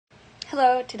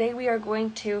Hello, today we are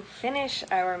going to finish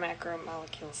our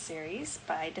macromolecule series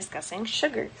by discussing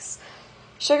sugars.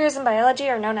 Sugars in biology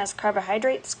are known as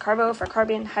carbohydrates, carbo for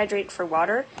carbon, hydrate for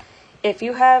water. If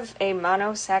you have a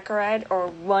monosaccharide or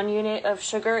 1 unit of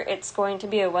sugar, it's going to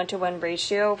be a 1-to-1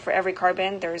 ratio. For every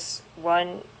carbon, there's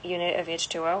 1 unit of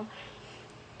H2O.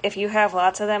 If you have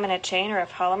lots of them in a chain or a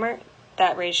polymer,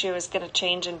 that ratio is going to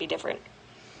change and be different.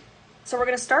 So we're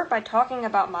going to start by talking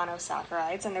about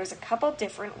monosaccharides, and there's a couple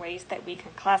different ways that we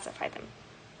can classify them.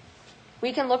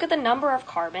 We can look at the number of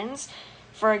carbons.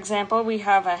 For example, we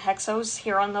have a hexose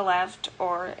here on the left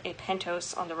or a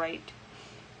pentose on the right.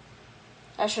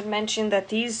 I should mention that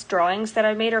these drawings that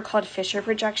I made are called Fisher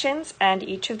projections, and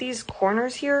each of these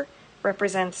corners here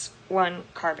represents 1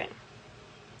 carbon.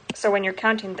 So when you're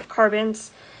counting the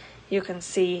carbons, you can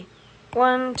see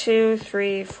 1, 2,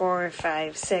 3, 4,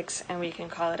 5, 6, and we can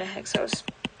call it a hexose.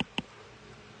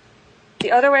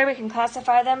 The other way we can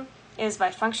classify them is by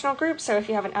functional group. So if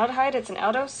you have an aldehyde, it's an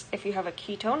aldose. If you have a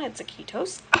ketone, it's a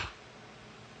ketose.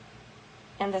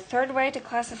 And the third way to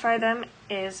classify them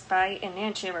is by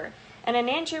enantiomer. An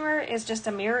enantiomer is just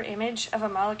a mirror image of a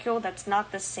molecule that's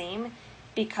not the same,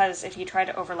 because if you try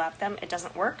to overlap them, it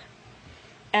doesn't work.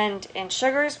 And in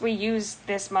sugars, we use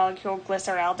this molecule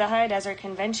glyceraldehyde as our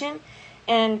convention.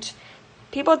 And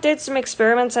people did some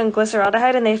experiments on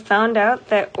glyceraldehyde, and they found out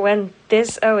that when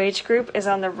this OH group is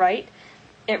on the right,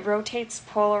 it rotates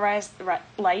polarized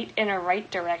light in a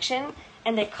right direction,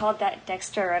 and they called that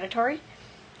dextrorotatory,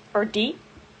 or D.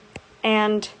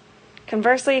 And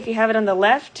conversely, if you have it on the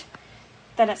left,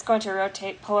 then it's going to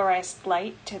rotate polarized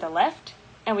light to the left,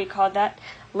 and we called that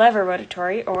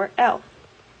levorotatory, or L.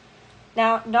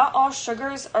 Now, not all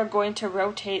sugars are going to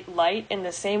rotate light in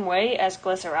the same way as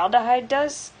glyceraldehyde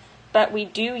does, but we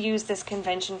do use this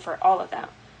convention for all of them.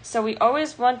 So we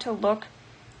always want to look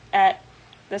at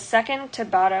the second to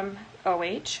bottom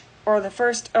OH, or the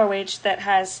first OH that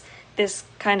has this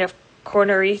kind of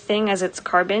cornery thing as its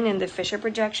carbon in the Fisher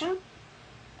projection.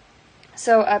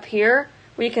 So up here,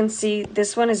 we can see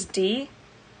this one is D,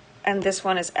 and this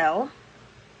one is L.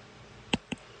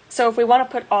 So if we want to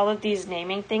put all of these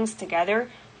naming things together,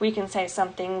 we can say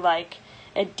something like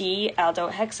a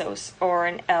D-aldohexose or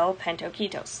an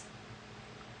L-pentoketose.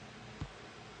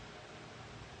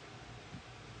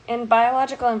 In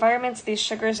biological environments, these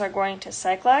sugars are going to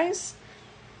cyclize.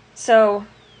 So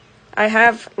I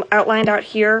have outlined out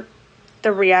here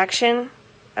the reaction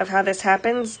of how this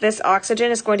happens. This oxygen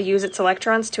is going to use its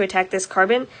electrons to attack this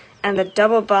carbon, and the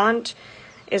double bond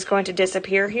is going to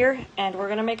disappear here, and we're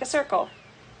going to make a circle.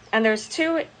 And there's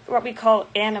 2 what we call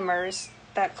anomers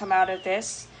that come out of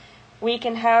this. We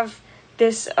can have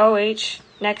this OH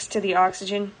next to the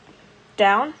oxygen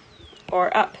down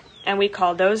or up, and we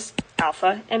call those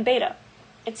alpha and beta.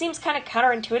 It seems kind of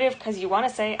counterintuitive because you want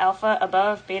to say alpha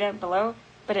above, beta below,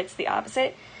 but it's the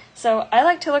opposite. So I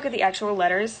like to look at the actual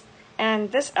letters,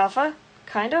 and this alpha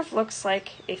kind of looks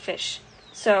like a fish.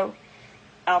 So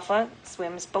alpha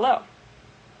swims below.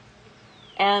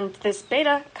 And this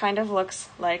beta kind of looks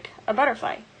like a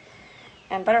butterfly.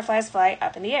 And butterflies fly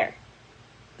up in the air.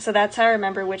 So that's how I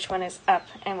remember which one is up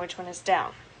and which one is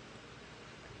down.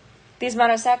 These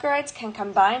monosaccharides can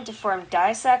combine to form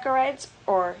disaccharides,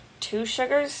 or 2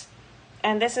 sugars.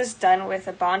 And this is done with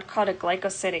a bond called a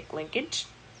glycosidic linkage.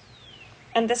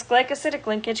 And this glycosidic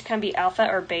linkage can be alpha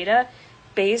or beta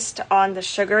based on the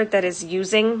sugar that is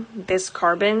using this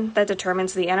carbon that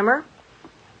determines the anomer.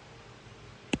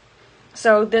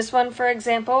 So this one, for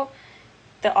example,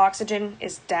 the oxygen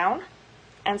is down,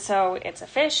 and so it's a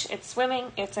fish, it's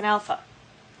swimming, it's an alpha.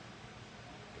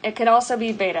 It could also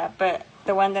be beta, but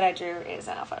the one that I drew is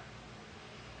an alpha.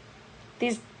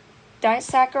 These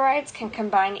disaccharides can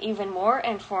combine even more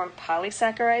and form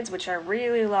polysaccharides, which are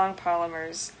really long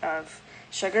polymers of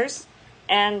sugars,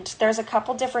 and there's a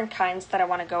couple different kinds that I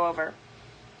want to go over.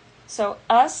 So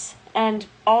us and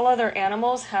all other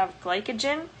animals have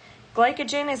glycogen.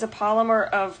 Glycogen is a polymer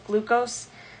of glucose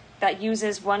that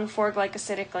uses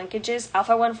 1,4-glycosidic linkages,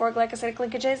 alpha 1,4-glycosidic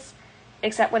linkages,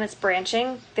 except when it's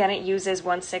branching, then it uses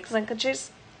 1,6 linkages,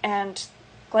 and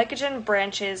glycogen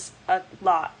branches a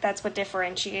lot. That's what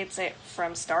differentiates it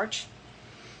from starch.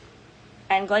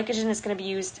 And glycogen is going to be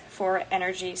used for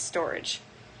energy storage.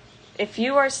 If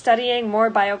you are studying more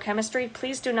biochemistry,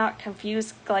 please do not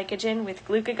confuse glycogen with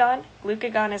glucagon.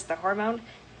 Glucagon is the hormone,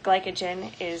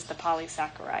 glycogen is the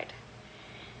polysaccharide.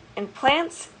 In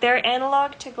plants, their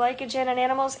analog to glycogen in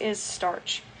animals is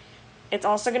starch. It's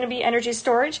also going to be energy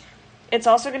storage. It's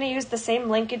also going to use the same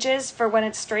linkages for when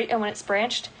it's straight and when it's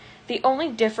branched. The only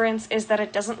difference is that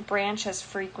it doesn't branch as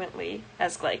frequently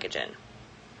as glycogen.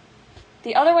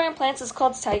 The other one in plants is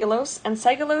called cellulose, and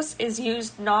cellulose is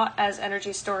used not as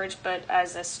energy storage but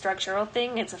as a structural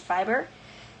thing. It's a fiber.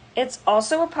 It's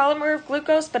also a polymer of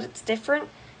glucose, but it's different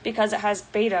because it has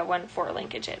beta-1,4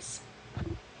 linkages.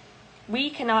 We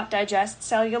cannot digest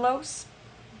cellulose,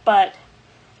 but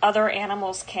other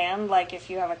animals can, like if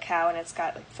you have a cow and it's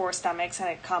got like 4 stomachs and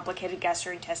a complicated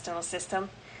gastrointestinal system,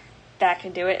 that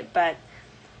can do it, but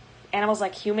animals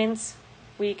like humans,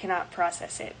 we cannot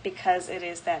process it because it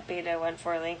is that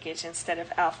beta-1,4 linkage instead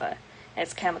of alpha.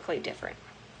 It's chemically different.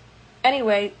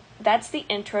 Anyway, that's the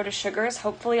intro to sugars.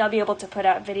 Hopefully I'll be able to put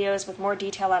out videos with more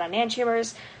detail on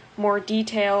enantiomers, more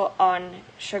detail on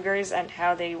sugars and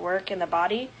how they work in the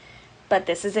body. But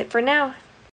this is it for now.